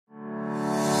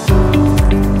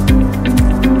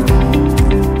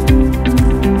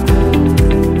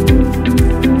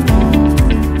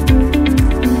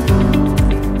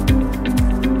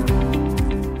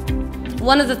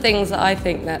One of the things that I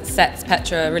think that sets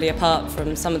Petra really apart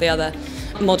from some of the other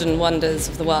modern wonders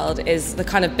of the world is the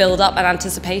kind of build-up and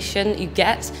anticipation you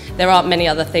get. There aren't many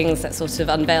other things that sort of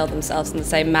unveil themselves in the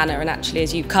same manner, and actually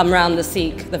as you come round the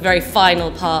Seek, the very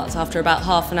final part, after about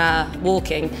half an hour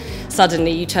walking,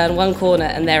 suddenly you turn one corner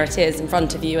and there it is in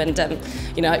front of you, and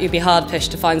you know, you'd be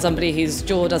hard-pushed to find somebody whose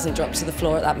jaw doesn't drop to the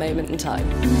floor at that moment in time.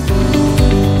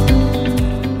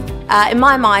 In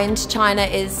my mind, China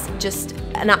is just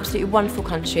an absolutely wonderful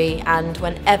country, and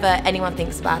whenever anyone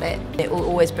thinks about it, it will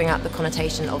always bring up the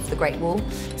connotation of the Great Wall.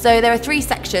 So there are 3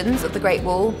 sections of the Great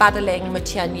Wall: Badaling,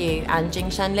 Mutianyu and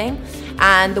Jingshanling.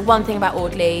 And the one thing about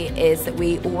Audley is that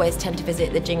we always tend to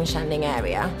visit the Jingshanling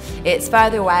area. It's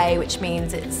further away, which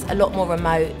means it's a lot more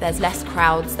remote, there's less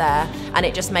crowds there, and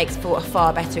it just makes for a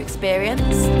far better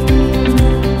experience.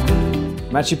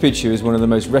 Machu Picchu is one of the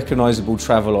most recognisable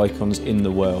travel icons in the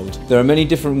world. There are many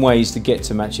different ways to get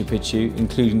to Machu Picchu,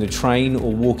 including the train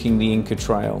or walking the Inca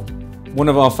Trail. One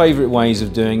of our favourite ways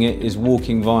of doing it is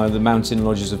walking via the mountain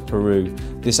lodges of Peru.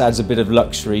 This adds a bit of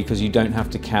luxury because you don't have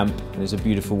to camp, and it's a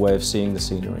beautiful way of seeing the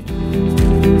scenery.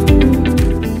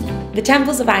 The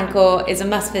temples of Angkor is a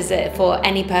must visit for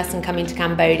any person coming to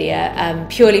Cambodia,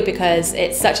 purely because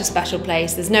it's such a special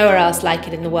place. There's nowhere else like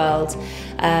it in the world.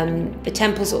 The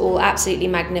temples are all absolutely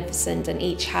magnificent and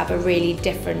each have a really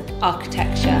different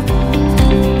architecture.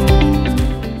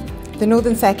 The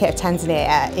Northern Circuit of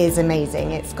Tanzania is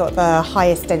amazing. It's got the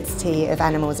highest density of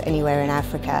animals anywhere in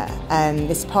Africa.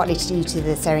 This is partly due to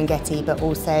the Serengeti, but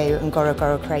also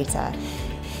Ngorongoro crater.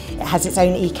 It has its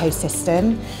own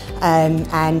ecosystem,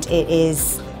 and it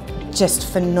is just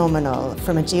phenomenal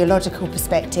from a geological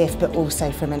perspective, but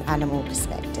also from an animal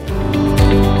perspective.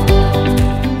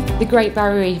 The Great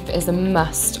Barrier Reef is a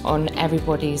must on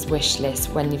everybody's wish list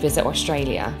when you visit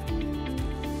Australia.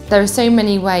 There are so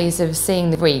many ways of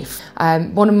seeing the reef.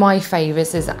 One of my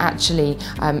favourites is actually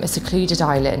a secluded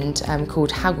island called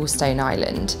Hagglestone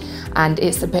Island, and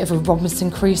it's a bit of a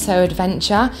Robinson Crusoe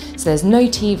adventure. So there's no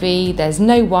TV, there's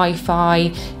no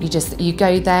Wi-Fi, you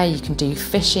go there, you can do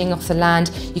fishing off the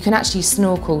land, you can actually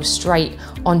snorkel straight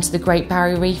onto the Great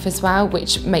Barrier Reef as well,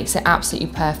 which makes it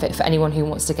absolutely perfect for anyone who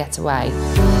wants to get away.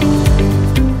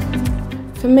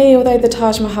 For me, although the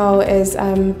Taj Mahal is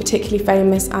particularly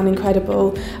famous and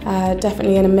incredible,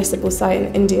 definitely an unmissable site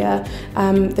in India,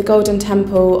 the Golden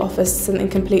Temple offers something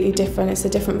completely different. It's a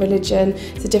different religion,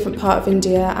 it's a different part of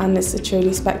India, and it's a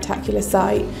truly spectacular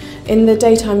site. In the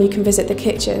daytime you can visit the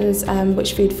kitchens,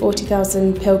 which feed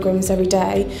 40,000 pilgrims every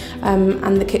day,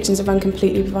 and the kitchens are run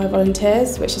completely by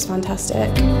volunteers, which is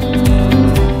fantastic.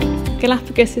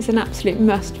 Galapagos is an absolute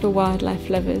must for wildlife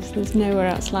lovers. There's nowhere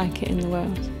else like it in the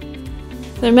world.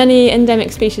 There are many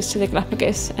endemic species to the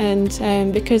Galapagos, and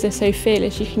because they're so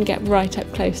fearless you can get right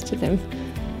up close to them.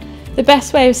 The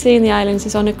best way of seeing the islands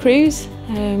is on a cruise.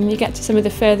 You get to some of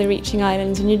the further reaching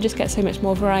islands and you just get so much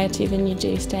more variety than you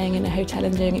do staying in a hotel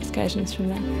and doing excursions from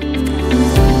there.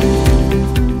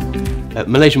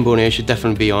 Malaysian Borneo should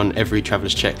definitely be on every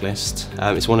traveller's checklist.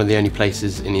 It's one of the only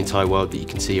places in the entire world that you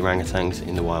can see orangutans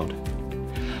in the wild.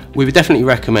 We would definitely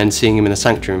recommend seeing them in a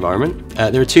sanctuary environment.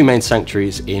 There are 2 main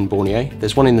sanctuaries in Borneo.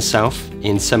 There's one in the south,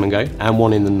 in Semengo, and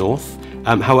one in the north.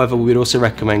 However, we would also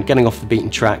recommend getting off the beaten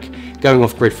track, going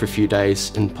off grid for a few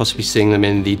days, and possibly seeing them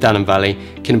in the Danang Valley,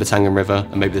 Kinabatangan River,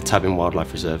 and maybe the Tabin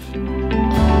Wildlife Reserve.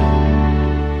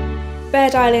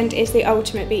 Bird Island is the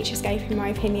ultimate beach escape in my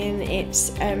opinion.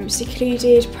 It's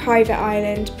secluded, private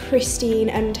island, pristine,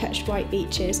 untouched white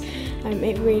beaches.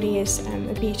 It really is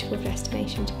a beautiful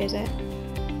destination to visit.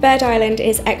 Bird Island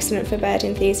is excellent for bird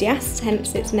enthusiasts,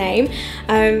 hence its name.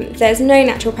 There's no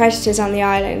natural predators on the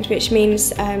island, which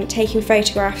means taking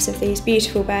photographs of these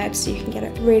beautiful birds so you can get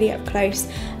it really up close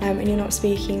and you're not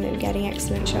spooking them, getting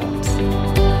excellent shots.